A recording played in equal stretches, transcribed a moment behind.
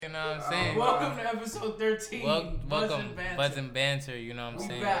You know what I'm saying? Welcome to episode 13. Welcome, Buds and Banter. You know what I'm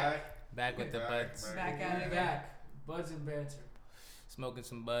saying? Back with the buds. Back at it. Back. Buds and Banter. Smoking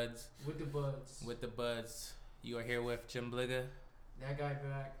some buds. With the buds. You are here with Jim Bligger. That guy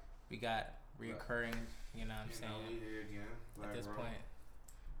back. We got reoccurring. You know what I'm saying? We here again. At this point.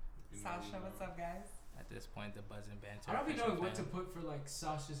 Sasha, what's up, guys? At this point, the Buds and Banter. I don't be knowing what to put for like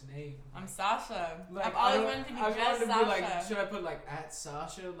Sasha's name. I'm Sasha. Like, I've always wanted to be just Sasha. Like, should I put like at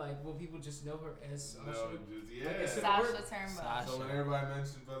Sasha? Like, will people just know her as Sasha? No, just, yeah. Like, Sasha Turnbull. Sasha. So when everybody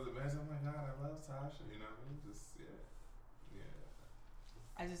mentions Buzz and Banter, I'm like, God, I love Sasha. You know, just yeah.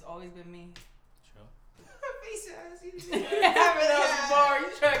 I just always been me. True.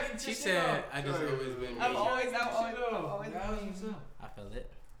 She said, I just always been me. I've always been me. I feel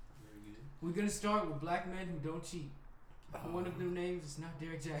it. We're gonna start with black men who don't cheat. One of their names is not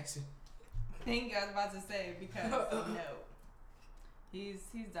Derek Jackson. Thank you. I was about to say because no, he's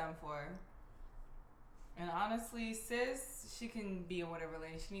done for. And honestly, sis, she can be in whatever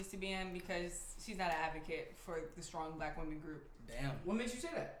lane she needs to be in because she's not an advocate for the strong black women group. Damn. What makes you say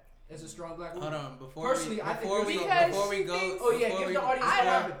that? As a strong black woman. Hold on, before Personally, we I think go, what happened?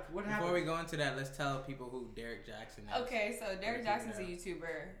 Before we go into that, let's tell people who Derek Jackson is. Okay, so Derek Jackson's a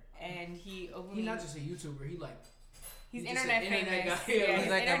YouTuber, and he's not just a YouTuber. He's just internet an internet famous. guy. Yeah, He's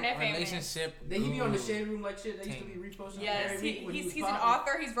like internet a famous. relationship. He be on the shade room like shit. They used to be reposting. Yes, he's an popping.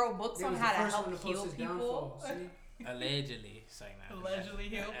 author. He's wrote books They on was how the to first one help post heal his people. downfall. See? Allegedly, saying that. Allegedly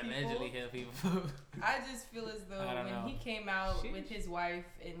heal people. I just feel as though I don't when know. he came out with his wife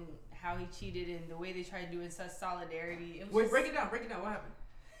and how he cheated and the way they tried to do it in such solidarity. It was Wait, just, break it down. What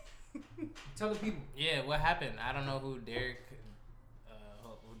happened? Tell the people. Yeah, what happened? I don't know who Derek.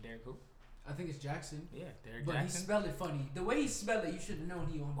 Who? I think it's Jackson. Yeah, Derek But Jackson. he spelled it funny. The way he spelled it, you should have known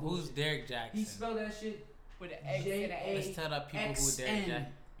he on bullshit. Who's Derek Jackson? He spelled that shit with an X and an A. Let's tell the people who Derek Jackson.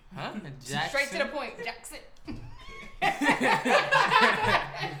 Huh? Jackson. Straight to the point, Jackson.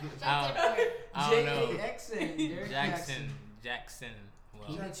 I don't know. Jackson.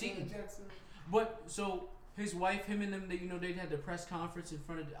 Well, Jackson. But so his wife, him and them, they had the press conference in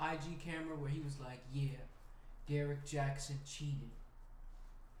front of the IG camera where he was like, "Yeah, Derek Jackson cheated."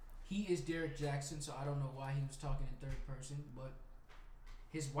 He is Derek Jackson, so I don't know why he was talking in third person. But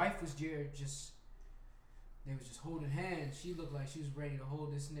his wife was Jared. They was just holding hands. She looked like she was ready to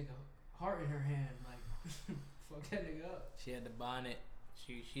hold this nigga heart in her hand, like fuck that nigga up. she had the bonnet.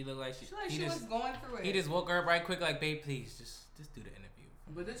 She looked like she was going through it. He just woke her up right quick, like, babe, please, just do the interview.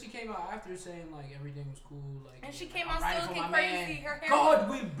 But then she came out after saying like everything was cool, like. And she came out still looking crazy. Her hair. God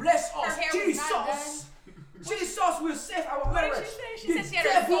will bless us. Her hair was not Jesus. Jesus will save our What marriage. did she say? She said she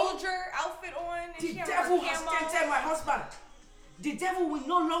had a soldier outfit on. And The she had devil her has camo. tempted my husband. The devil will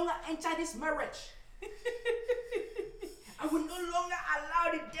no longer enter this marriage. I will no longer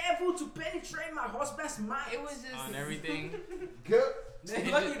allow the devil to penetrate my husband's mind. It was just On everything. Good.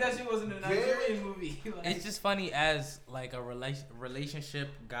 Lucky that she wasn't a Nigerian movie. It's just funny as like a relationship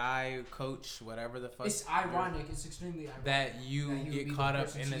guy, coach, whatever the fuck. It's ironic. It's extremely ironic that you that he would get be caught the up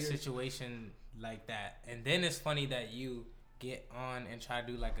person in a cheers. situation like that, and then it's funny that you get on and try to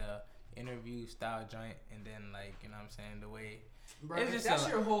do like a interview style joint, and then like, you know what I'm saying, the way. Bro, It's if just that's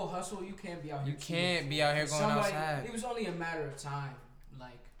your whole hustle, you can't be out here. You can't be out here going outside. It was only a matter of time.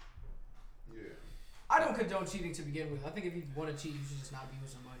 Like, Yeah. I don't condone cheating to begin with. I think if you want to cheat, you should just not be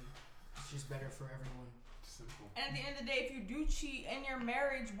with somebody. It's just better for everyone. Simple. And at the end of the day, if you do cheat in your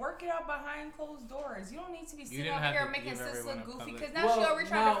marriage, work it out behind closed doors. You don't need to be sitting didn't up have here to making give sis everyone look a goofy. public- Because now she over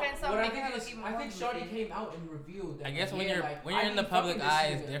trying to defend what something. I think is, even I think more Shawty goofy. came out and revealed that. I guess like, when yeah, you're like, when you're I in the be fucking public this eye,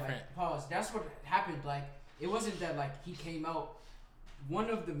 nigga, it's different. Like, pause. That's what happened. Like, it wasn't that like he came out.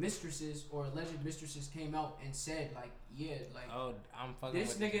 One of the mistresses or alleged mistresses came out and said like, yeah, like. Oh, I'm fucking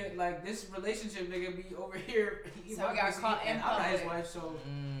This with nigga, like this relationship nigga, be over here. He So he got caught in and I'm not his public. wife, so.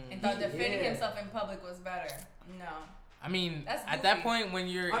 And thought defending Yeah. himself in public was better. No. I mean, That's at that goofy. point when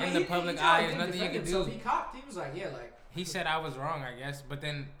you're I mean, in the he public tried eye, to there's nothing you defend can himself. do. He copped. He was like, yeah, like. He said I was wrong, I guess, but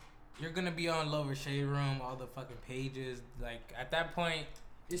then you're gonna be on Lower Shade Room, all the fucking pages. Like at that point,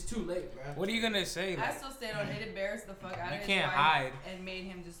 It's too late, bro. what are you gonna say? I Like, still stand on it. Embarrassed the fuck out You of his can't wife hide. and made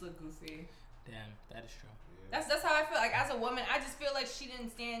him just look goofy. damn, that is true. That's how I feel. Like as a woman, I just feel like she didn't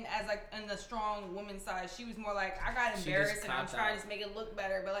stand as like on the strong woman side. She was more like I got She just embarrassed and I'm copped trying out. to just make it look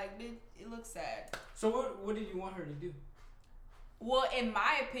better. But like, bitch, it looks sad. So what did you want her to do? Well, in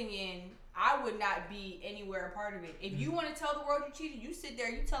my opinion, I would not be anywhere a part of it. If you want to tell the world you cheated, you sit there,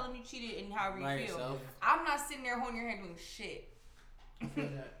 you tell them you cheated, and however By you feel. yourself. I'm not sitting there holding your hand doing shit. I feel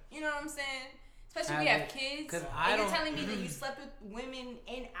that. You know what I'm saying? Especially when we have kids. Cause and you're telling me that you slept with women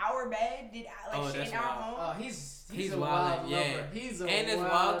in our bed, did shit in our home? He's a wild, wild yeah. lover. He's a and it's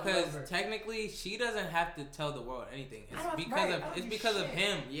wild wild because lover. technically she doesn't have to tell the world anything. It's I don't- because right, of I don't it's do because of shit.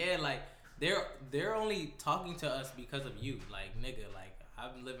 him. Yeah, like they're only talking to us because of you. Like nigga, like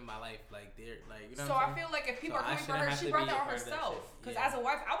I've been living my life. Like they're like you know. So what I I'm saying? feel like if people So are I coming for shouldn't her, have she to brought be that a on part of that herself. shit. Because Yeah. as a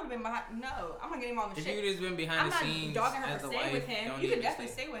wife, I would have been behind. No, I'm not getting involved with If you shit. would have been behind I'm the not scenes dogging her as for a staying wife, with him. don't You need can to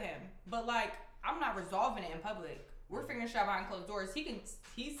definitely stay. stay with him, but like I'm not resolving it in public. We're figuring shit out behind closed doors. He's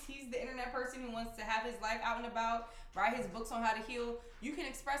the internet person who wants to have his life out and about, write his books on how to heal. You can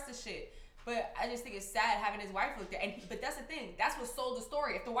express the shit. But I just think it's sad having his wife look there. But that's the thing. That's what sold the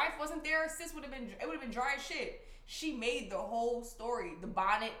story. If the wife wasn't there, sis would have been dry as shit. She made the whole story, the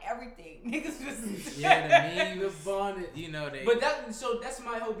bonnet, everything. Niggas was Yeah, the The memes. bonnet. You know they. But that's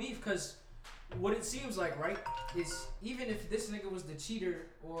my whole beef, because what it seems like, right, is even if this nigga was the cheater,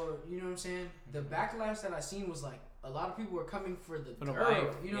 or you know what I'm saying, the backlash that I seen was like a lot of people were coming for the For the girl.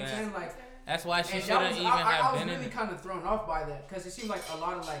 wife, You know what yeah. I'm saying? Like, That's why she and shouldn't that was, even I have was been really in. kind of thrown off by that, because it seemed like a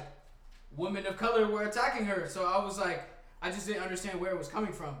lot of like women of color were attacking her. So I was like, I just didn't understand where it was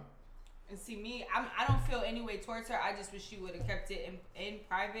coming from. And see me, I don't feel any way towards her. I just wish she would have kept it in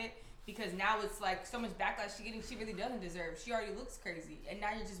private, because now it's like so much backlash she getting. She really doesn't deserve. She already looks crazy, and now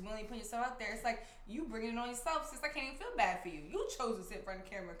you're just willing to put yourself out there. It's like you bringing it on yourself. Since I can't even feel bad for you. You chose to sit in front of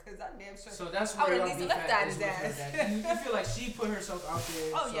the camera, because I'm damn sure. So that's I where would've y'all at least beef left at, that is his with her, ass. that you feel like she put herself out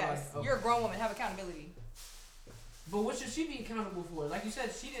there. Oh so yes, like, okay. you're a grown woman. Have accountability. But what should she be accountable for? Like you said,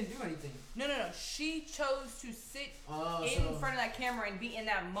 she didn't do anything. No. She chose to sit Oh, in so front of that camera and be in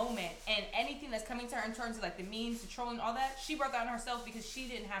that moment, and anything that's coming to her in terms of like the memes, the trolling, all that, she brought that on herself because she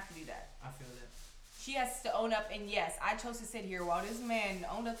didn't have to do that. I feel that. She has to own up, and yes, I chose to sit here while this man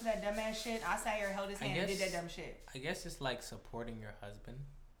owned up to that dumbass shit. I sat here, held his I hand, and did guess- that dumb shit. I guess it's like supporting your husband.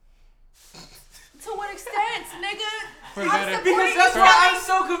 To what extent, nigga? For I'm better- supporting Because that's you. why I'm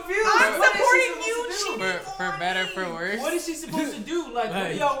so confused. I'm What is she supporting supposed you to do? cheating For better, for worse. What is she supposed to do? Like, what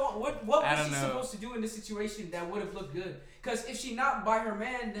Like, do y'all want? What I was don't she know. supposed to do in this situation that would have looked good? Because if she not by her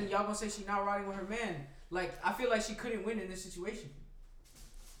man, then y'all gonna say she not riding with her man. Like, I feel like she couldn't win in this situation.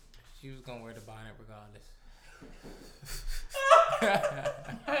 She was gonna wear the bonnet regardless.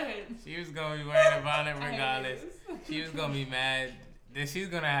 She was gonna be wearing the bonnet regardless. She was gonna be mad. Then she's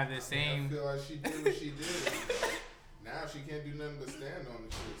gonna have the I same. feel like she did what she did. Now she can't do nothing but stand on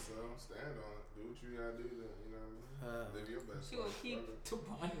the shit. So stand on it. Do what you gotta do. To, you know what I mean? Live your best She will life, keep brother.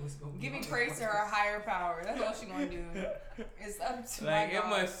 Tabani was gonna be giving on praise to the- her higher power. That's all she gonna do. It's up to Like my it God.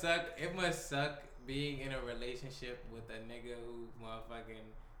 must suck. It must suck being in a relationship with a nigga who motherfucking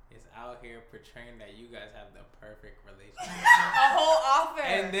is out here portraying that you guys have the perfect relationship. A whole offer.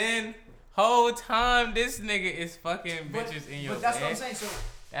 And then whole time this nigga is fucking But- bitches in your But that's bed. what I'm saying. So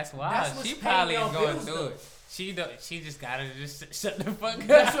That's wild. That's what's She paying probably y'all is going bills, through though. it. She just gotta just shut the fuck up.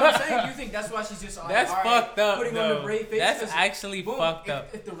 that's what I'm saying. You think that's why she's just like, That's all right, fucked up. putting on though. the brave face? That's 'Cause actually boom, fucked if, up.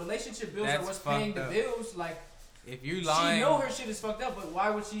 If the relationship bills That's are what's paying fucked the up. bills, like If you she lying, know her shit is fucked up, but why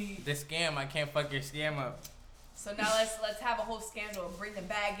would she? the scam, I can't fuck your scam up. So now let's have a whole scandal. Bring the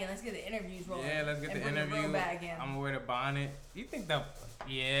bag in. Let's get the interviews rolling. Yeah, let's get and the bring interview. The real bag in. I'm gonna wear the bonnet. You think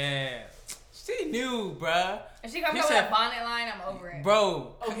yeah. She knew, bruh. If she comes He out with said- that bonnet line, I'm over it.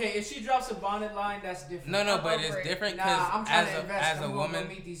 Bro. Okay, if she drops a bonnet line, that's different. No, I'm but over it's it. different Nah, because I'm trying to as invest. a I'm woman, gonna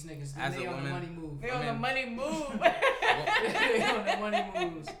meet these niggas. as They a on woman- the money move. They on the women- money move. They on the money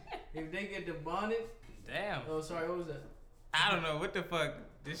moves. If they get the bonnet, damn. oh sorry, what was that? I don't know what the fuck.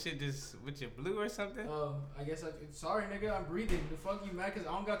 This shit just with your blue or something. Oh, I guess sorry, nigga, I'm breathing. The fuck you mad? Cause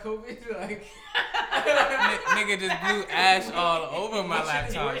I don't got COVID. Like, Nigga just blew ash all over my What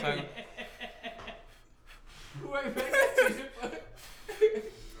shit laptop. is Talking- wait, man. You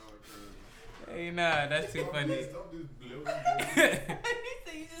know, Hey, nah, that's too funny. Don't do blue. He said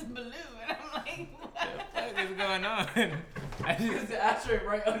you just blew, and I'm like, what? What is going on? I Cause just, the ashtray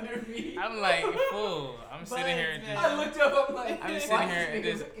right under me. I'm like, fool. I'm sitting here Buds, just, I looked up. I'm like, I'm just why sitting here and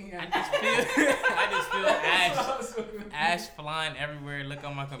this nigga just, looking I at just me? feel, I just feel That's why ash, I was so confused. ash flying everywhere. Look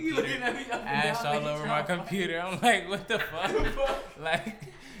on my You looking computer, at me up and ash down all like you over my trying to find- computer. I'm like, what the fuck? Like,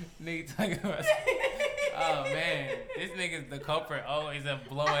 nigga talking about. Oh man, this nigga's the culprit. Always a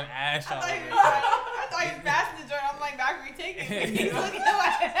blowing ash all over. his face. I thought he was passing the joint. I'm like, back retaking. He's looking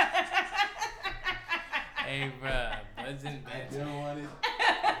like. Hey, bruh, buds and I beds. don't want it.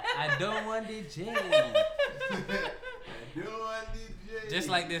 I don't want the J. I don't want DJ. Just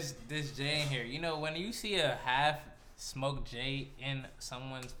like this J in here. You know, when you see a half smoked J in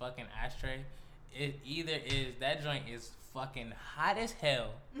someone's fucking ashtray, it either is that joint is fucking hot as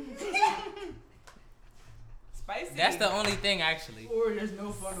hell, Spicy. That's the only thing actually. Or there's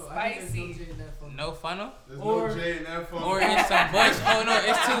no funnel. I think there's no Spicy. J in that funnel. No funnel? There's Or- no J in that phone. Or it's some bush. Oh no,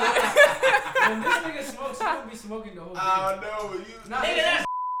 it's too. When this nigga smokes, he gonna be smoking the whole I thing. know, but you. Nah, Nigga, that's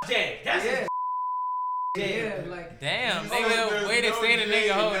J. That's yeah. Yeah, like. Damn, you nigga, said there's way to no say the J nigga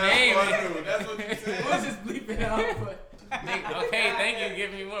in whole that name. phone. That's what you I said. was just bleeping out, but. Nigga, okay, thank you,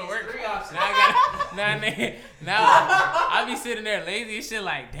 give me more work. Three options. Now I got, nigga, now I be sitting there lazy as shit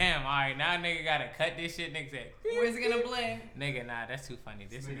like, damn, alright, now nigga gotta cut this shit, nigga said, Where's it gonna blend? nigga, nah, that's too funny.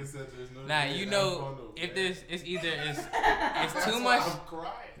 This Nigga nigga, said there's no nah, J you in know, that funnel, if man. there's, it's either, it's That's too why much, I'm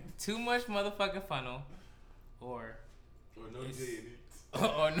crying. too much motherfucking funnel, or Or no It's- J in it.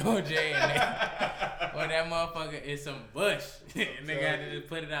 or no J in there, or that motherfucker is some bush. Nigga had to just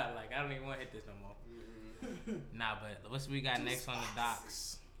put it out, like, I don't even want to hit this no more. Nah, but what's we got next on the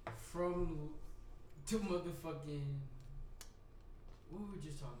docks? From to motherfucking. What were we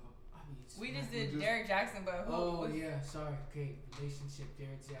just talking about? I mean, We just We did just- Derek Jackson, but who? Oh was- yeah, sorry. Okay, relationship.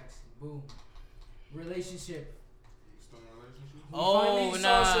 Derek Jackson. Boom. Relationship. Still in a relationship? We Oh finally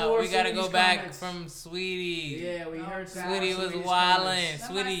saw some nah, more we gotta some of go these back comments. from Sweetie. Yeah, we No. heard that. Sweetie Some was of these wildin'. comments. Let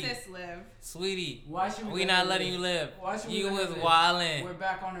Sweetie. my sis live. Sweetie, Why should we let not her letting live? you live. Why should we You let her was live? wildin'. We're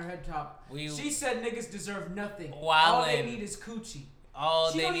back on her head top. We She said niggas deserve nothing. All Wildin'. they need is coochie.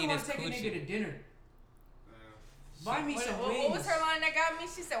 all She they don't need even is want to take a nigga coochie. to dinner. Damn. Buy me some wings. What was her line that got me?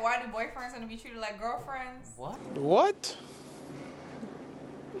 She said, "Why do boyfriends want to be treated like girlfriends?" What? What?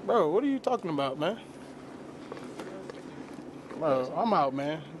 Bro, what are you talking about, man? Bro, I'm out,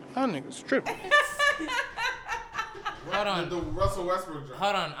 man. That nigga's tripping. Hold on. The Russell Westbrook drop.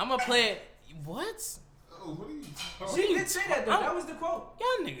 Hold on, I'm gonna play it. What? Oh, what are you talking She did say that though. I'm- That was the quote.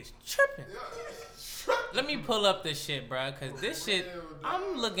 Y'all niggas tripping. about? Let me pull up this shit, bruh, cause this shit,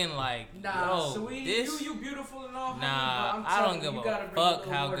 I'm looking like, Nah, yo, sweet. this. You beautiful and all. honey, Nah, but I'm I telling don't you, give you a gotta bring fuck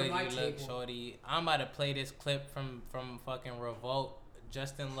little how more to good my you look, table. shorty. I'm about to play this clip from fucking Revolt,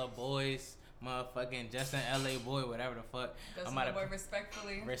 Justin LaBoy's motherfucking Justin LA Boy, whatever the fuck. Goes I'm to the about boy to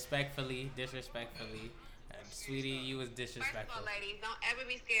respectfully. disrespectfully. Sweetie, you was First of disrespectful. all, ladies, don't ever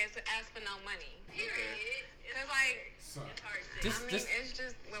be scared to ask for no money. Period. Cause like, Son. Just, I mean, just it's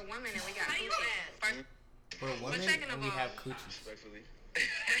just we're women and we got coochie. First, we're women second and of we all- have coochies.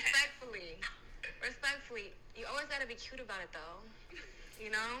 respectfully, you always gotta be cute about it though. You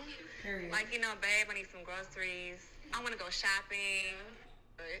know, Period. like babe, I need some groceries. I want to go shopping.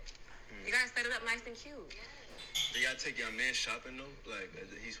 You gotta set it up nice and cute. Do y'all take y'all man shopping though? Like,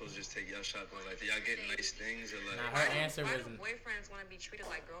 he's supposed to just take y'all shopping? Like, do y'all get nice things or like? Nah, her answer Why was do boyfriends want to be treated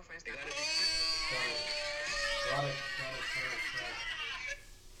like girlfriends? They Now? gotta be Got it.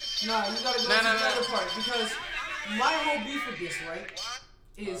 Nah, you gotta go Nah, to nah, the nah. other part because my whole beef with this, right,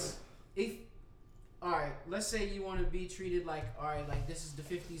 is if alright, let's say you want to be treated like alright, like this is the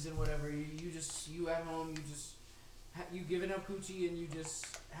 50s and whatever. You at home, you just you giving up coochie and you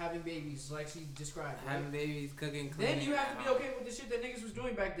just having babies like she described. Right? Having babies, cooking, Then cleaning. you have to be okay with the shit that niggas was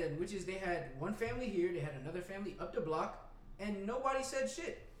doing back then, which is they had one family here, they had another family up the block, and nobody said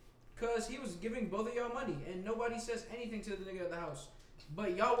shit. Cause he was giving both of y'all money, and nobody says anything to the nigga at the house.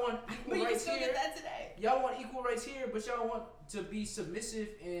 But y'all want But equal you rights still here. get that today. Y'all want equal rights here, but y'all want to be submissive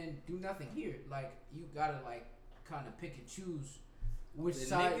and do nothing here. Like you gotta like kind of pick and choose which The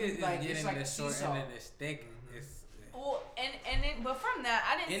side. niggas is Like getting it's like the a short seesaw. end of the stick. It's, Well, but from that,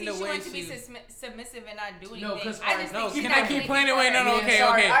 I didn't In see the she way wanted to be she- submissive and not do anything. No, 'cause I just no, think she's can I not keep making playing it? Wait, no, no, Yeah, okay,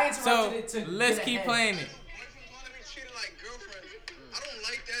 sorry, okay. I interrupted So it to let's get keep ahead. playing it. Boyfriends want to be treated like girlfriends. I don't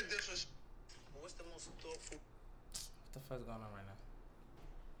like that disrespect. What's the most thoughtful? What the fuck's going on right now?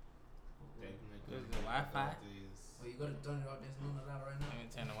 There's There's the Wi-Fi. Oh, you gotta turn it off. There's none of that right Let now. me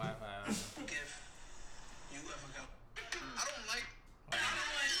turn the Wi-Fi on. If you ever got, I don't like.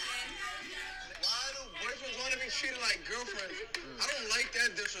 Why do boyfriends want to be treated like girlfriends? I don't like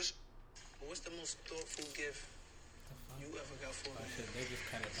that disrespect. What's the most thoughtful gift you ever got for Oh me? shit, they just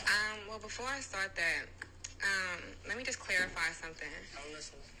cut it down. Well, before I start that, let me just clarify something. I'm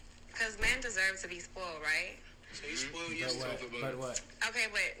listening. Because men deserve to be spoiled, right? So you spoil But yourself what? about But it. what? Okay,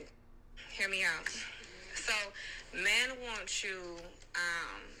 but hear me out. So, men want you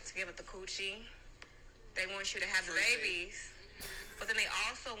to give up the coochie. They want you to have the babies. But then they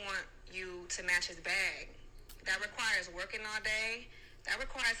also want you to match his bag. That requires working all day. That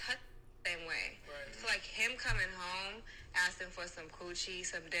requires the same way. Right. So, like, him coming home, asking for some coochie,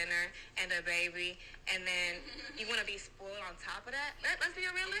 some dinner, and a baby, and then you want to be spoiled on top of that? Let's be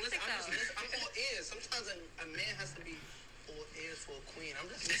realistic, though. I'm all ears. Sometimes a man has to be all ears for a queen. I'm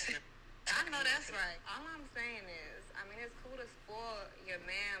just listening. I know that's right. All I'm saying is, I mean, it's cool to spoil your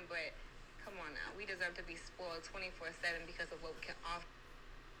man, but come on now. We deserve to be spoiled 24/7 because of what we can offer.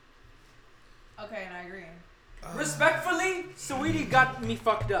 Okay, and I agree. Respectfully, Saweetie got me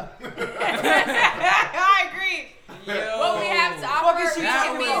fucked up. I agree. Yo, What we have to Fuck offer, is she we that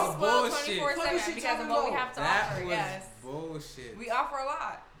can be was spoiled bullshit. 24/7 Fuck is she because of talking what we about? have to that offer. was Yes, bullshit. we offer a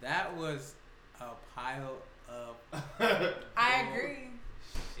lot. That was a pile of I agree.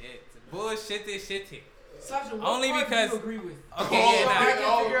 shit. Bullshit this shit. Sasha, what Only part because- do you agree with? Okay, yeah, nah. Let me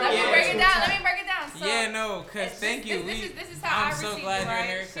Yeah. break it down. Let me break it down. So, Yeah, no, cause it's thank just- you. This is how I'm I so received glad it, you're right?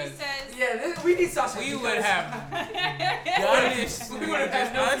 here, She 'cause says. Yeah, we need Sasha. we because would have done this. We would have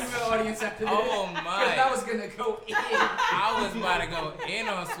had no female audience after this. Oh Because my! that was gonna go in. I was about to go in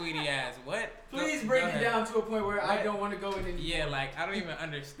on Sweetie ass. What? Please Go break it ahead. down to a point where I What? don't want to go in anymore. Yeah, like I don't even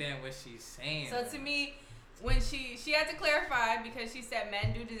understand what she's saying. So to me, when she had to clarify because she said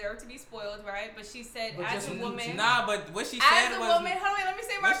men do deserve to be spoiled, right? But she said But as just a woman, Nah, but what she as said a was. woman, hold on, let me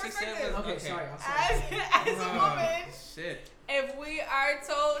say my what she said perspective. was- Okay, Okay. sorry. I'm sorry. As a woman, Shit. if we are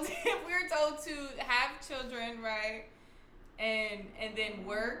told to have children, right, and then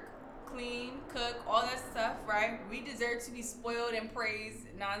work, clean, cook, all that stuff, right, we deserve to be spoiled and praised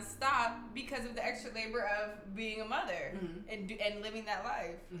nonstop because of the extra labor of being a mother and living that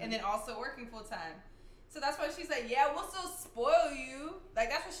life, and then also working full time. So that's why she's like, yeah, we'll still spoil you. Like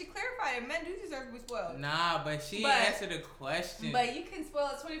that's what she clarified. Men do deserve to be spoiled. Nah, but she But- answered the question. But you can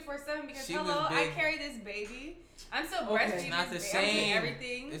spoil it 24/7 because She was hello, I big. carry this baby. I'm still Okay. breastfeeding It's not the this baby. I'm doing same.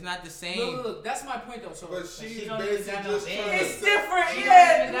 everything. It's not the Look, same. look, that's my point though. So But she's don't even basically got no just baby. trying to it's say- different. She Yeah.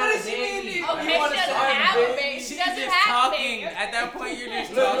 don't even What got does a she baby. mean? Okay, You she wanna doesn't say have a baby? baby. She's She doesn't just have a talking. baby. At that point, you're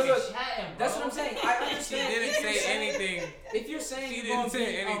just Look, talking. look, Chatting, That's bro. what I'm saying. I She understand. didn't If you're say saying- anything. If you're saying She you're didn't gonna say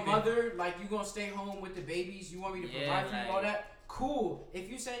be a anything. mother, like you're gonna stay home with the babies, you want me to Yeah, provide for you, like- all that, cool. If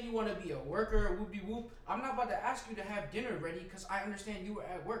you're saying you want to be a worker, whoop de whoop, I'm not about to ask you to have dinner ready because I understand you were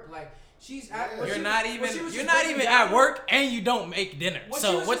at work. Like she's at. what You're she- not what even. she was You're just not breaking even down- at work, and you don't make dinner. what she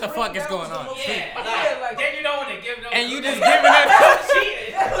So was what the just fuck breaking is down going was the on? most- Yeah, like then you don't want to give them. And you just giving up.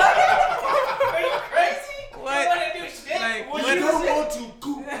 cheating. Are you crazy? What? You want to do shit? Like, You what- don't want to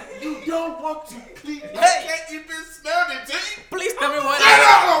cook. You don't want to clean. You Hey. can't even smell the tea. Please tell me what. Get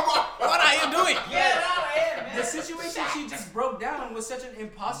out! What are you doing? Get out of here, man. The situation she just broke down was such an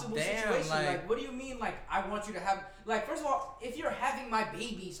impossible Damn, situation. like- Like, what do you mean? Like, I want you to have. Like, first of all, if you're having my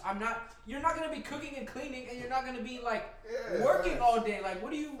babies, I'm not. You're not gonna be cooking and cleaning, and you're not gonna be like Yeah, working facts. all day. Like,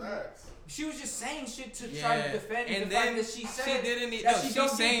 what do you? Facts. She was just saying shit to try to defend and the then fact that she said she didn't. that No, she she's don't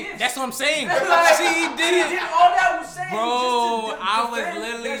saying. get gifts. That's what I'm saying. Like, She She didn't. did all that was saying. Bro, just to I was defend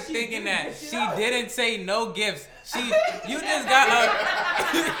literally that she thinking giving that this shit she out. didn't say no gifts. You just got a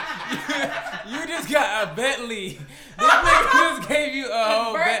you just got a Bentley. This nigga just gave you a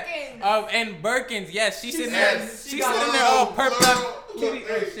whole Birkins. and Birkins. Yes, she's sitting said there. she She's got sitting a there all Look, perked up. look, Kitty,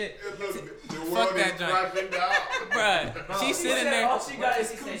 oh hey, shit, look, the Fuck world that is joint. cracking down. bruh. She's She sitting said there. all she got is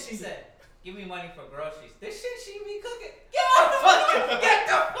She said, she coochie. said, give me money for groceries. This shit she be cooking. Get the fuck, get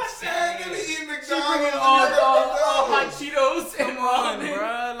the fuck Man, out of let me here. eat She bringing McDonald's. all hot Cheetos and Come on, ramen.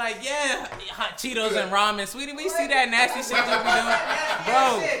 bro. Like, yeah, hot Cheetos and ramen, sweetie. We see that nasty shit that we doing,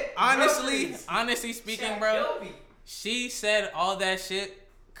 bro. shit. Honestly speaking, Shaq bro. killed me. She said all that shit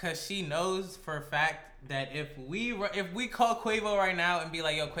because she knows for a fact that if we call Quavo right now and be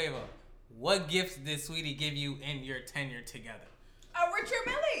like, yo, Quavo, what gifts did Sweetie give you in your tenure together? Richard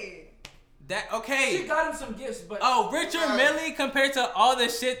Millie. That She okay? got him some gifts, but Oh, Richard Millie compared to all the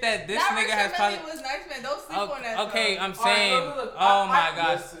shit that this That nigga has Richard probably. Millie was nice, man. Don't sleep on that. Okay, though. I'm All right, saying. look, Oh I- my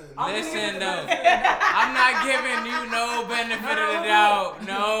God. Listen, I'm giving Listen you the though. benefit of the doubt. I'm not giving you no benefit No, of the no, doubt.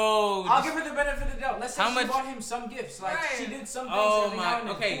 No. I'll give her the benefit of the doubt. Let's say How she much- bought him some gifts. Like Right. she did some things. Oh every now my. and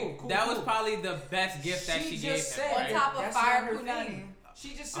then. Okay, Cool, that was cool. probably the best gift that she gave just him. said On right? top of that's fire not her punani. thing.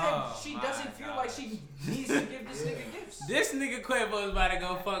 She just said Oh she my doesn't feel God. like she needs to give this nigga gifts. This nigga Quavo is about to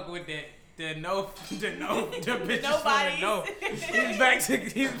go fuck with the bitches Nobody's. from the no.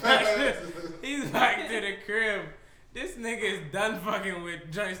 He's back to the crib. This nigga is done fucking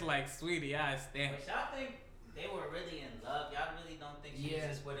with joints like Sweetie. I stand. But y'all think they were really in love? Y'all really don't think she Yeah.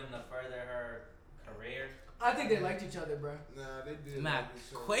 was just with him to further her career? I think they liked each other, bro. Nah, they did. Nah, like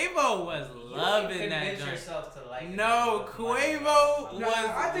each other. Quavo was loving you that convince joint. yourself to like No, Quavo No, was.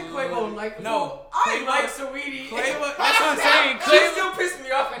 I think Quavo like. No, I Quavo- like Saweetie. Quavo. That's what I'm saying. She Quavo. still pissed me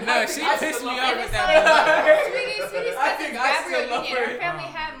off. And No, I she think I pissed still me love off her. with that. Sweetie I said think this I Gabrielle still love Union. Her her. family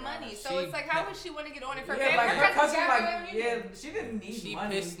had money, so She- it's like, how would she want to get on it for Yeah, family? like her cousin, like Gabrielle yeah, Union. she didn't need She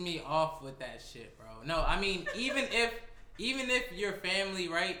money. pissed me off with that shit, bro. No, I mean, even if your family,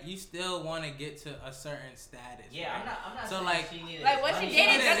 right, you still want to get to a certain status. Yeah, right? I'm not So, saying like- she needed Like, what she money. dated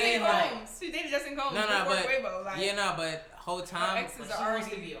didn't Justin need, like- Combs. She dated Justin Combs No, before but Quavo. Like, yeah, no, but whole time. exes But are she wants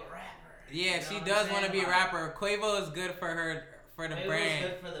to already. be a rapper. Yeah, You know she what does I'm want to saying? be a Like, rapper. Quavo is good for her, for the it was brand.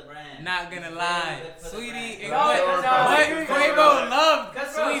 good for the brand. Not gonna lie, Sweetie. No, But Quavo loved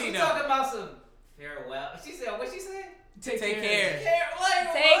Cause Sweetie she though. talking about some farewell. She said, what she said? Take care. Take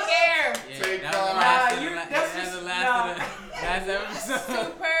care. Yeah, Take that was the five. last of Nah, the you- la- that's that's just- the last of the last episode.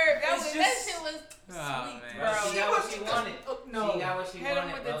 Superb. That It's was just- that shit was Oh, sweet, man. bro. She got what she wanted. No. She got what she Hit 'em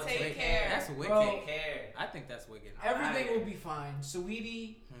wanted, with the bro. take Take care. care. That's wicked. Bro. Take care. I think that's wicked. Everything Alright. will be fine.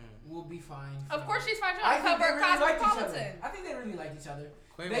 Sweetie will be fine. Of course, she's fine. I Trying to think they cover really like each other. Cosmopolitan. I think they really like each other.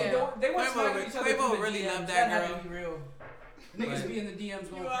 Quavo, They don't. They want to Quavo, smack each other. Quavo through the really DMs. loved that had girl. to be real. Niggas But- be in the DMs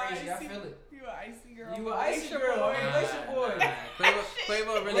going You crazy. I icy- feel it. You an icy girl. You an icy girl. boy. Relation boy.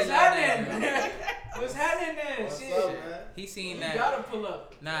 Quavo really What's loved that happening? girl. What's happening then? What's Shit. up, man? He seen You that. gotta pull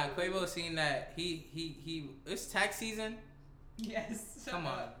up. Nah, Quavo seen that. He. It's tax season. Yes. Come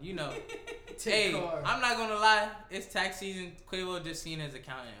on, you know. Take Hey, car. I'm not gonna lie. It's tax season. Quavo just seen his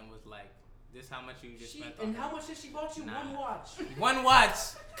accountant and was like, "This how much you just spent on And her." how much did she bought you? Nah. One watch. One watch.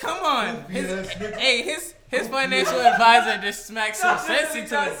 Come on. Yes, nigga. Hey, his financial advisor just smacked some sense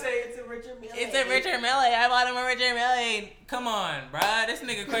into it. Say it's a Richard Mille. It's a Richard Mille. I bought him a Richard Mille. Come on, bruh. This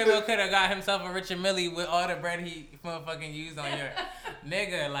nigga Quavo could have got himself a Richard Mille with all the bread he motherfucking used on your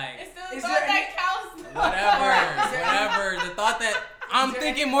nigga. Like, It's still Is the there thought that counts. whatever. The thought that I'm Is there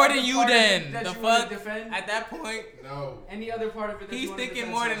thinking any more other than you part of it then. that The you wanna fuck? defend? At that point, No. Any other part of it that he's you wanna thinking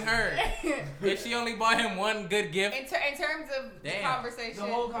defend, more than Sasha? her. If she only bought him one good gift. In terms of the Damn. conversation.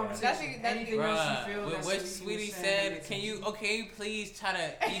 The whole conversation. That's Anything else Bruh, you feel with that what Sweetie Sweetie was saying, said, can you please try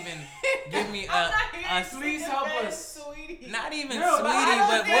to even give give me I'm not a here to please defend help us. Sweetie. not even No, but I Sweetie, don't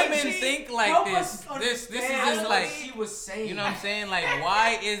but think women she- think like help this. us This is understand just what like, she was saying. you know what I'm saying? Like,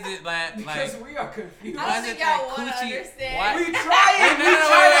 why is it like Because we are confused. I why don't is it think that y'all wanna coochie? understand. Why? We trying. Wait, We trying to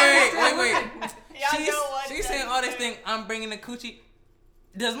wait, understand wait. women. Y'all She's saying all this thing. I'm bringing the coochie.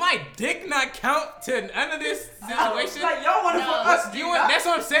 Does my dick not count to none of this situation? Like y'all want to No. fuck us? You want, that's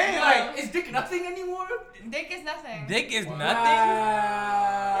what I'm saying. Like, Is dick nothing anymore? Dick is nothing. dick is Wow.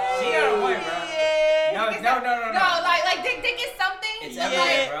 nothing. She got a point, bro. Yeah. No, Dick is no, no, no, no. No, like dick is something. It's but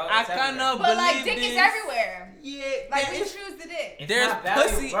everywhere, like, bro. I It's kind everywhere. of but believe like dick this. is everywhere. Yeah, Like there we is- choose the dick. It's There's not value,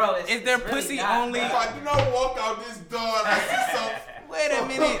 pussy. bro. Is there really pussy not, only? bro. If I do not walk out this door, I see some. Wait a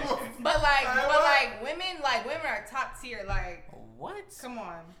minute. But like, What? women are top tier. Like, What? come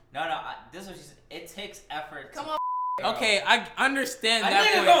on. No, this is what she said. It takes effort. Come to on. Okay, I understand A that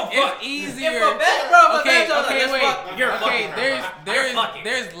nigga point. gonna fuck. It's easier. If a bad bro, if a Okay, bad girl, okay, let's wait. fuck, you're Okay, fucking.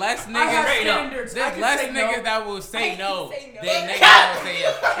 there's less I have niggas. Straight up. standards. I There's can less say niggas no. that will say I no can say no. than niggas that will say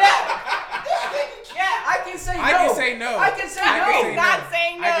yes. I can say no. I can say no. I can say I no. can say Not no.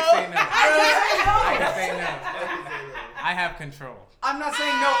 saying no. I can say no. I I can can say say no. I have control. I'm not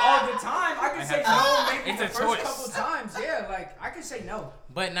saying no all the time. I can I say have no maybe It's the a first choice. couple times. Yeah, like I can say no.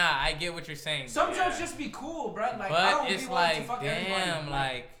 But nah, I get what you're saying. Some Yeah. jokes just be cool, bro. Like I But don't it's be wanting to like, fuck damn, everybody.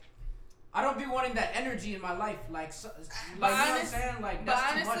 like, I don't be wanting that energy in my life. Like, you know what I'm saying? Like, But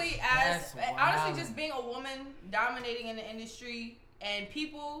that's too honestly, much. That's honestly, wild. just being a woman dominating in the industry and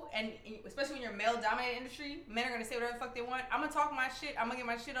people, and especially when you're a male-dominated industry, men are gonna say whatever the fuck they want. I'm gonna talk my shit. I'm gonna get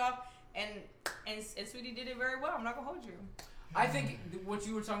my shit off, and Sweetie did it very well. I'm not gonna hold you. I think what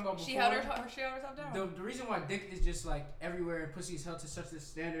you were talking about before. She held herself down. The reason why dick is just like everywhere and pussy is held to such a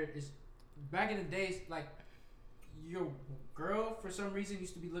standard is back in the days, like your girl for some reason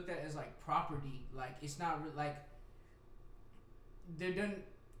used to be looked at as like property. Like it's not like they're done.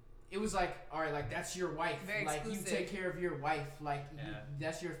 It was like, all right, like that's your wife. Very like exclusive. you take care of your wife. Like Yeah.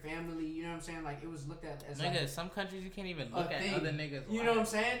 that's your family. You know what I'm saying? Like it was looked at as nigga, like some countries you can't even a look at thing. other niggas. You know what I'm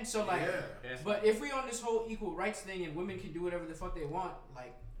saying? So like. Yeah. But if we on this whole equal rights thing and women can do whatever the fuck they want,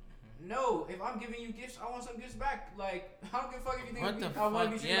 like, no, if I'm giving you gifts, I want some gifts back. Like, I don't give a fuck if you think What the I want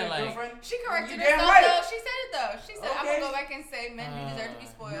to be fuck? treated Yeah, like like- girlfriend. She corrected You damn herself right. though. She said it though. She said, "I'm Okay. gonna go back and say men do deserve to be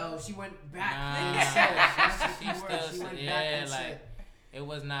spoiled." No, she went back Nah. and said, that's the She key word. still She went said- back yeah, and like- said. It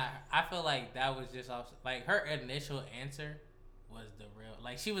was not. I feel like that was just off. Like her initial answer was the real.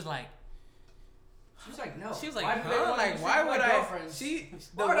 Like she was like, She was like, no. she was like, why do they huh? want to Like be why treated would like I? girlfriends? She the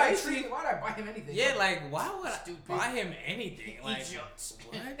Why would I way treat? she. Why would I buy him anything? Yeah, like why would I Stupid. buy him anything? Like Idiots.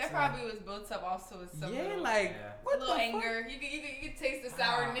 what? That probably was built up also with some Yeah, little, like Yeah. what a little the anger. You could taste the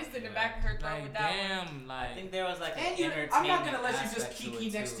sourness in the yeah. back of her throat Like with that one. damn, I like think there was like And an you, entertainment I'm not gonna let you just aspect to kiki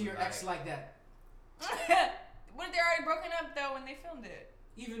it, next to too, your ex like that. What if they already broken up though when they filmed it?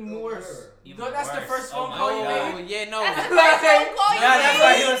 Even Even worse. worse. Even Though that's the worse. first Oh phone my call you God. oh made. yeah, no. That's the first phone call you Yeah, that's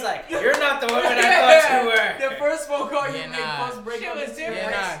why made. he was like, "You're not the woman I thought you were." The first phone call you Yeah, made nah. post breakup Shit was is your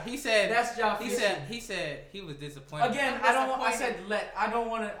different. Yeah, ex. nah. He said. That's job He said he was disappointed. Again, I'm I don't want. I disappointed. said let. I don't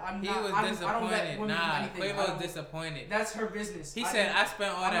want to. I'm He not. was I don't let disappointed. women do Nah, anything. I Quavo was don't- disappointed. That's her business. He said, don't- "I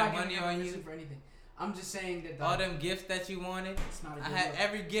spent all I'm that not money giving her on permission you." for anything. I'm just saying that All them gifts that you wanted. it's not a I good had look.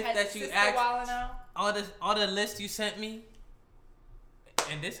 every gift Has that you Sister asked. wildin' out? All the list you sent me.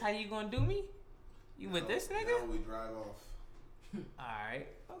 And this how you gonna do me? You with this nigga? Now we drive off. Alright.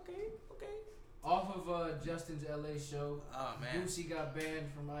 Okay. Off of Justin's LA show, Oh man. Boosie got banned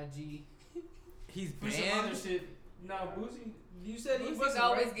from IG. He's For some other banned. shit. Nah, Boosie, you said he Boosie's wasn't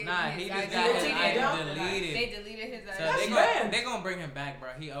always right? getting Nah, his he just IG. got They his took it IG down? deleted. They deleted his So IG. That's they banned. gonna bring him back, bro.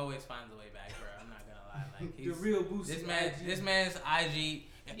 He always finds a way back, bro. I'm not gonna lie. Like The he's, real Boosie. this man's IG.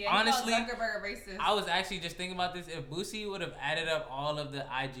 Yeah, Honestly, he called Zuckerberg a racist. I was actually just thinking about this. If Boosie would have added up all of the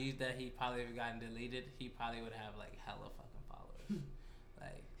IGs that he probably would have gotten deleted, he probably would have like hella fucking followers.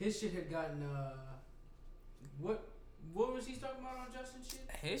 Like His shit had gotten what was he talking about on Justin shit?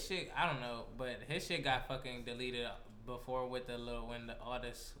 his shit, I don't know, but his shit got fucking deleted before with the little all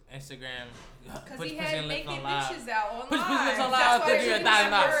this Instagram. Because he had naked on live. bitches out online. Push lips on That's live why to he give you was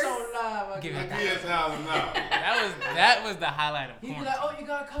 $1,000. worse. So live. Give I it give us $1,000 now. That was the highlight of He'd be porn. like, oh, you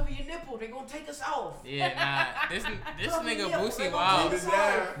gotta cover your nipple. They gonna take us off. Yeah, nah. This Cover nigga your nipple, Boosie they gonna wild. take Hold us it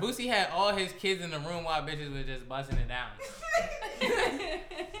down. off. Boosie had all his kids in the room while bitches was just busting it down.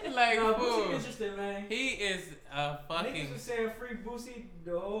 Like, Nah, fool. Boosie interesting, man. He is a fucking Niggas was saying free Boosie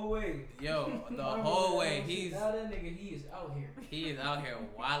the whole way. yo. The I don't whole know way that he's now that nigga, he is out here. he is out here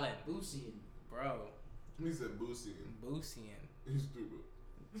wildin', Boosie. bro. He said Boosie. Boosieing. He's stupid.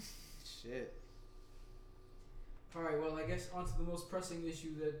 Shit. All right, well, I guess on to the most pressing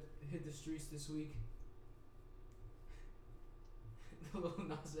issue that hit the streets this week. The Lil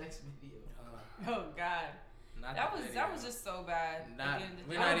Nas X video. Oh God, Not that the was video. just so bad. Not- At the end of the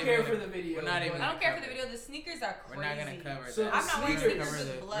we're day. I not don't even care gonna- for the video. we're not but even I don't care for cover the it. video. The sneakers are crazy. We're not gonna cover So that. I'm not We're wearing gonna sneakers cover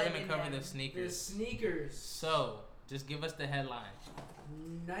with the. blood We're gonna in cover them. the The sneakers. sneakers. So just give us the headline.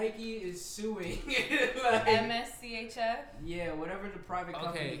 Nike is suing. Like, MSCHF. yeah, whatever the private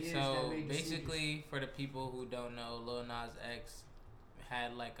company Okay, is that so made the basically, for the people who don't know, Lil Nas X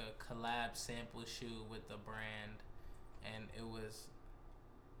had like a collab sample shoe with the brand, and it was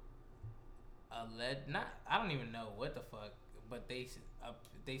I don't even know what the fuck, but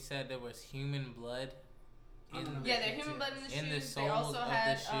they said there was human blood. I don't know. Yeah, they're human blood in the In the shoes. They soles also of the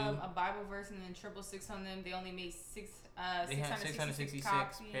had shoe. a Bible verse and then 666 on them. They only made They had 666 666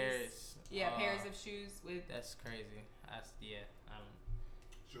 copies. pairs. Yeah, pairs of shoes with. That's crazy. That's I don't.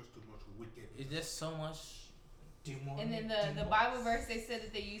 Just too much wicked. It's just so much. And then the Bible verse they said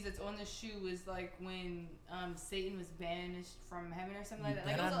that they used that's on the shoe is like when Satan was banished from heaven or something like that.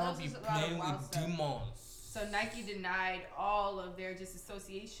 Like it was also just a lot of wild stuff. demons. So Nike denied all of their just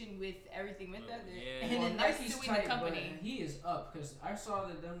association with everything with that. Yeah. And then they're suing the company. But he is up because I saw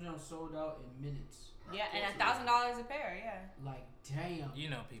that them jumps sold out in minutes. Yeah, and $1,000 a pair. Yeah. Like damn. You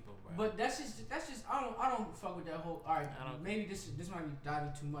know people, bro. But that's just I don't fuck with that whole. All right, I don't- maybe this might be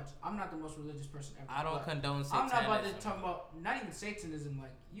diving too much. I'm not the most religious person ever. I don't but condone I'm Satanism. not about to talk about not even Satanism.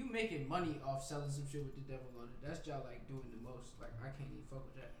 Like you making money off selling some shit with the devil on it. That's y'all like doing the most. Like I can't even fuck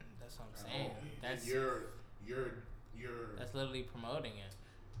with that. That's what I'm saying. That's Your that's literally promoting it.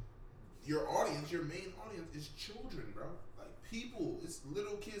 your audience, your main audience is children, bro. Like people, it's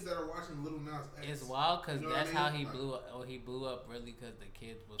little kids that are watching Lil Nas X. It's wild because You know what that's I mean? how he Like- blew up. Oh, he blew up really because the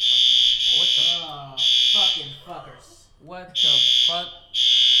kids was Fucking fuckers. what the fuck.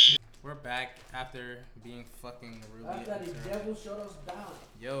 We're back after being fucking really. I thought the devil shut us down.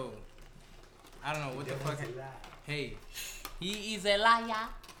 Yo, I don't know what the fuck. Hey, he is a liar.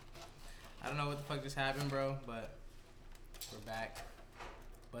 I don't know what the fuck just happened, bro, but we're back.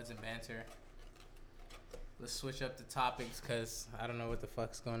 Buds and banter. Let's switch up the topics because I don't know what the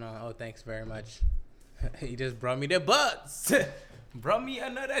fuck's going on. Oh, thanks very much. He just brought me the buds. Brought me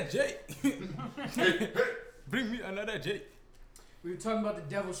another J. Bring me another J. We were talking about the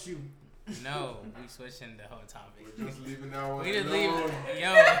devil shoe. No, we switching the whole topic. We're just leaving that one. We just leave alone. it.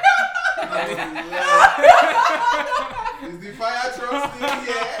 Yo. Is the fire truck still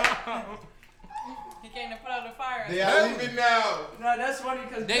here? He came to put out the fire. They are leaving now. No, that's funny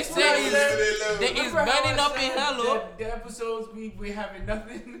because They said it's burning up in hell. The episodes we having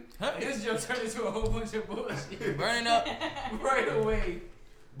nothing. Huh? This just turned into a whole bunch of bullshit Burning up. right away.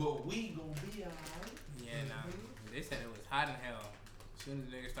 But we gonna be alright. Yeah, nah. They said it was hot in hell. As soon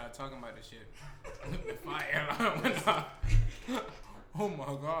as niggas started talking about this shit, the fire alarm went off. Oh my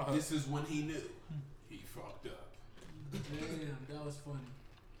god. This is when he knew he fucked up. Damn, that was funny.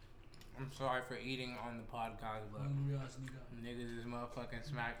 I'm sorry for eating on the podcast, but niggas is motherfucking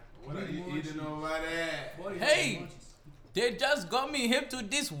smack. What are you eating over there? Boy, Hey! They just got me hip to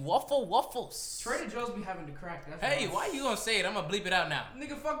this waffles. Trader Joe's be having the crack. That's Hey, why you gonna say it? I'm gonna bleep it out now.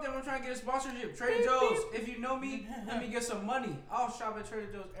 Nigga, fuck them. I'm trying to get a sponsorship. Trader Joe's. If you know me, let me get some money. I'll shop at Trader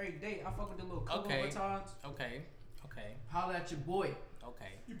Joe's every day. I fuck with the little Cocoa batons. Okay. Holla at your boy.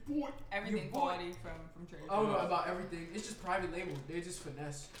 Okay. Your boy. Everything quality from Trader Joe's. I don't know about everything. It's just private label. They just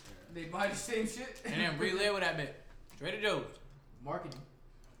finesse. They buy the same shit. And then relabel that bit. Trader Joe's. Marketing.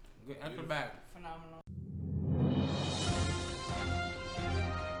 Good. That's the back. Phenomenal.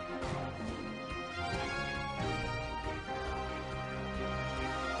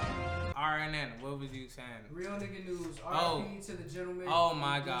 Alright, then, what was you saying? Real nigga news. RIP to the gentleman. Oh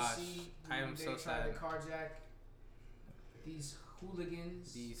my in gosh. DC I am they so tried sad. to carjack these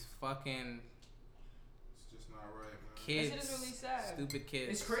hooligans. These fucking It's just not right, man. kids. That shit is really sad. Stupid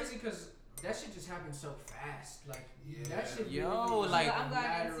kids. It's crazy because that shit just happened so fast. Like, Yeah. that shit. Yo, really was like- I'm glad I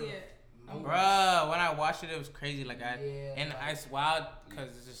matter didn't see of it. moments. Bruh, when I watched it, it was crazy. Like Yeah, like- it's wild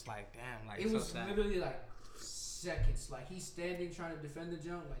because it's just like, damn, like It so was sad. literally like seconds. Like, he's standing trying to defend the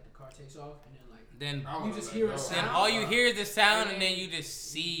jump. Like, the car takes off, and then like Then, I you would've just let hear go. a then sound. all you hear is the sound, And and then you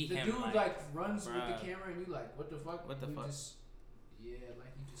just see the him. dude like runs with bruh. the camera, and you like, what the fuck? What the And you fuck? Just, yeah,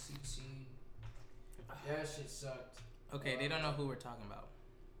 like you just see the scene. That shit sucked. Okay, they don't know who we're talking about.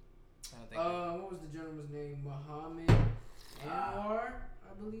 I don't think. What was the gentleman's name? Muhammad Anwar,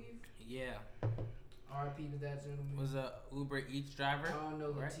 I believe. Yeah, R.I.P. to that gentleman. was a Uber Eats driver. I don't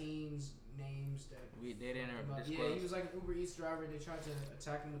know the right? teens' names that. They didn't fucked him up. disclose. Yeah, he was like an Uber Eats driver. They tried to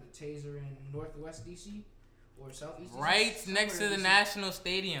attack him with a taser in Northwest DC or Southeast. DC, Right somewhere next to in the DC. National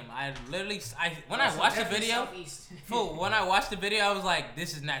Stadium. I literally, when Oh, I so watched the definitely video, Southeast. fool, when I watched the video, I was like,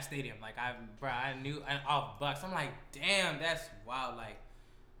 this is not stadium. Like, I knew, and off Bucks. I'm like, damn, that's wild. Like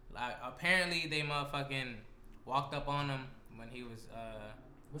apparently they motherfucking walked up on him when he was,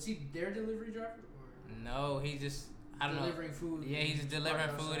 Was he their delivery driver? Or no, he just, I don't know. delivering food. Yeah, he's just parked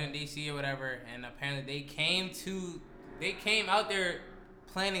delivering food outside. in DC or whatever, and apparently they came out there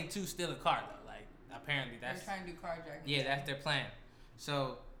planning to steal a car though. Like, apparently They're that's, trying to do carjacking. yeah, that's their plan.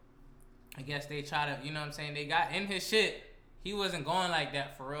 So, I guess they try to, you know what I'm saying? They got in his shit. He wasn't going like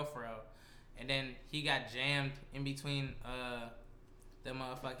that for real. And then he got jammed in between, the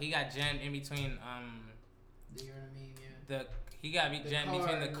motherfucker. He got jammed in between, You know what I mean? Yeah. he got The jammed car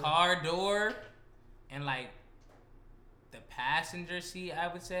between the and the- car door and like the passenger seat, I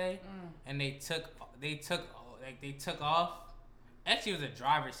would say. And they took off. Actually, it was a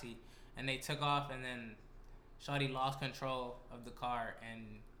driver's seat, and they took off, and then Shawty lost control of the car, and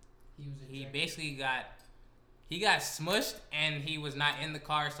he ejected. basically got smushed, and he was not in the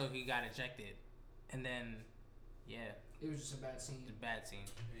car, so he got ejected, and then yeah, It was just a bad scene. it's a bad scene.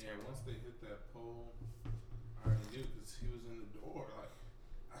 Yeah, once they hit that pole, I already knew because he was in the door. Like,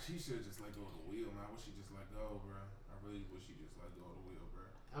 she should have just let go of the wheel, man. I wish she just let go, bro. I really wish she just let go of the wheel, bro.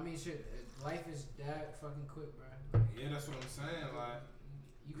 I mean, shit. Life is that fucking quick, bro. Yeah, that's what I'm saying. Like,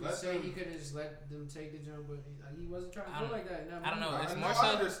 You could let say them- he could have just let them take the jump, but he wasn't trying to I go don't- like that. I don't know. I It's know, more I so.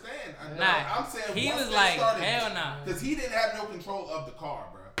 understand. Nah, I'm saying he once was they like, started, hell no. because he didn't have no control of the car,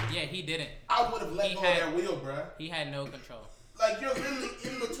 bro. Yeah, he didn't. I would have let He go had- of that wheel, bro. He had no control. Like, you're literally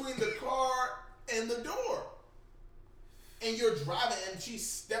in between the car and the door. And you're driving, and she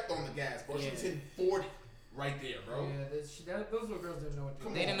stepped on the gas, bro. She was Yeah. hitting 40 right there, bro. Yeah, those little girls didn't know what they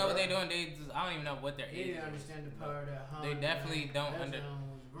Come were They on, didn't know what bro. they're doing. I don't even know what their They age didn't is. understand the power of that Honda. They definitely don't That under- jump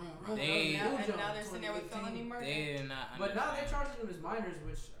was vroom, vroom. They- That was And new now jump, they're sitting there with 2018. felony murder. They did not. But now they're understand. charging them as minors,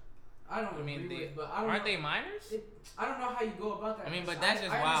 which I don't I mean, agree they with. But I don't aren't know. they minors? I don't know how you go about that. I mean, 'cause but that's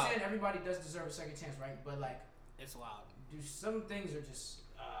just I wild. understand everybody does deserve a second chance, right? But like, It's wild. do some things are just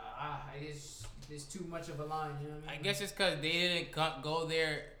it's too much of a line. You know what I I mean? guess it's because they didn't go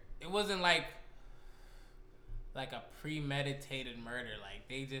there. It wasn't like a premeditated murder. Like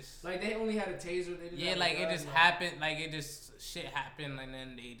they just Like they only had a taser. They didn't yeah, have a like it gun, just happened. Like it just shit happened, and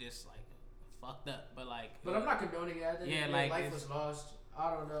then they just like fucked up. But like, But I'm not condoning it. I think Yeah, their like, life it's- was lost. I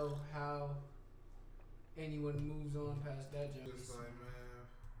don't know how anyone moves on past that jump. Just like, man,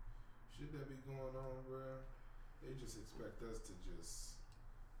 shit that be going on, bro. They just expect us to just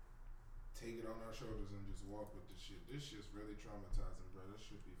take it on our shoulders and just walk with the shit. This shit's really traumatizing, bro. This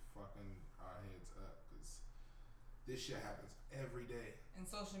should be fucking our heads up, because this shit happens every day. And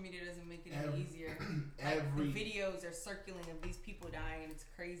social media doesn't make it Every- any easier. Like, Every the videos are circulating of these people dying, and it's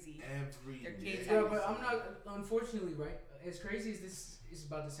crazy. every Their day. kids Yeah, but I'm not. Unfortunately, right? As crazy as this is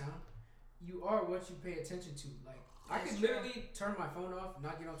about to sound, you are what you pay attention to. Like I That's could true. literally turn my phone off,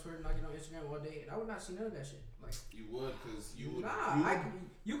 not get on Twitter, not get on Instagram all day, and I would not see none of that shit. Like You would, because you would. nah,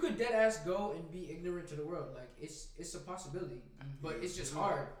 you could dead ass go and be ignorant to the world. Like it's a possibility, but Yeah, it's just sure.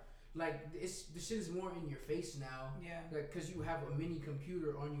 hard. Like the shit is more in your face now. Yeah. Like, cause you have a mini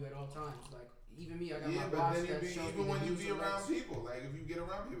computer on you at all times. Like even me, I got Yeah, my but watch then that shows even me when the you news be around alerts. people, like if you get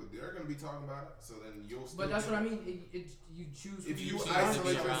around people, they're gonna be talking about it. So then you'll. Still But that's get what I it. mean. You choose. If who you choose to isolate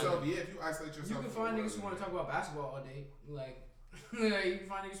be around. yourself, if you isolate yourself, You can from find the niggas who world, want to talk about basketball all day. Like, you can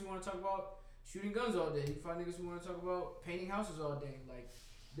find niggas who want to talk about shooting guns all day. You can find niggas who want to talk about painting houses all day. Like,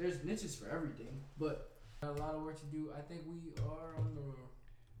 there's niches for everything. But a lot of work to do. I think we are on the,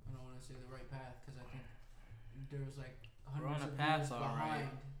 I don't want to say the right path because I think there's like We're on hundreds a of path, years all behind.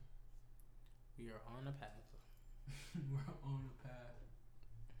 right. We are on a path. We're on a path.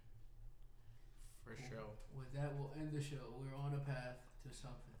 For sure. With that, we'll end the show. We're on a path to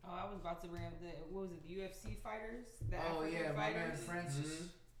something. Oh, I was about to bring up what was it, the UFC fighters? The Oh African yeah, my man fighters? Francis.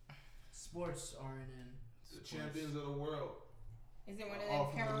 Sports RNN. the champions of the world. Is it one of All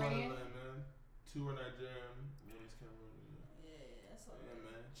them from the Cameroonian? motherland, man. Two are Nigerian, one is Cameroonian. Yeah, that's all. Yeah,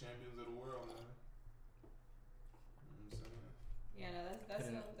 man. Champions of the world, man. You know what I'm saying? Yeah, no, that's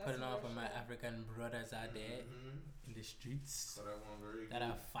Putting a off real on my shit. African brothers out there Mm-hmm. in the streets So that one very that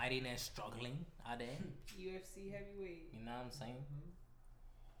good. are fighting and struggling out there. UFC heavyweight. You know what I'm saying?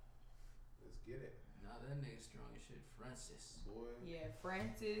 Let's get it, Nah, that nigga strong as shit. Francis. boy. Yeah,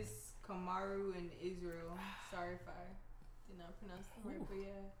 Francis, Kamaru, and Israel. Sorry if I did not pronounce them right, but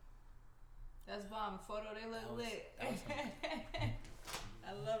yeah. That's bomb. Photo, they look That was- lit. that was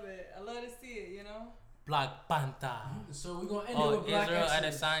I love it. I love to see it, you know? Black Panther. So we're gonna end it Oh, with Black Israel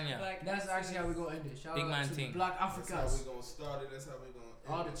Excellence. Adesanya. Like, That's actually how we're gonna end it. Shout Big out man to thing. the Black That's how Africans. we gonna start it. That's how we gonna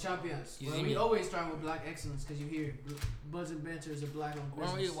All end the it. champions. You Well, see we me? always starting with Black Excellence because you hear Buds and Banter is a black owned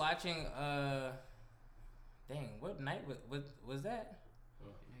Weren't we business. watching? Dang, what night was that?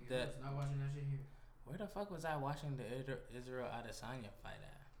 Nigga, the- I was not watching that shit here. Where the fuck was I watching the Israel Adesanya fight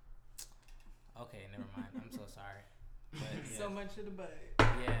at? Okay, never mind. I'm so sorry. But yeah, So much of the bud.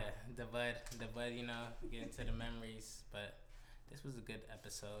 yeah, the bud, you know, get into the memories. But this was a good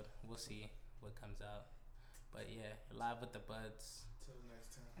episode. We'll see what comes out. But yeah, live with the buds. Till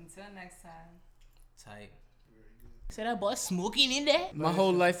next time. Until next time. Tight. Very good. Say that boy smoking in there? My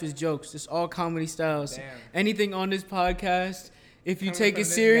whole life is jokes. It's all comedy styles. Damn. Anything on this podcast, if you Coming take from it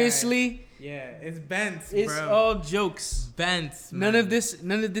this seriously, Yeah, it's bent, it's all jokes. bent. None of this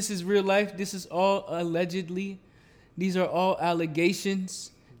is real life. This is all allegedly. These are all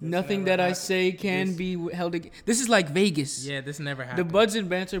allegations. Nothing never that I happened. say can be held against. This is like Vegas. Yeah, this never The happened. Buds and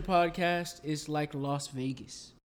Banter podcast is like Las Vegas.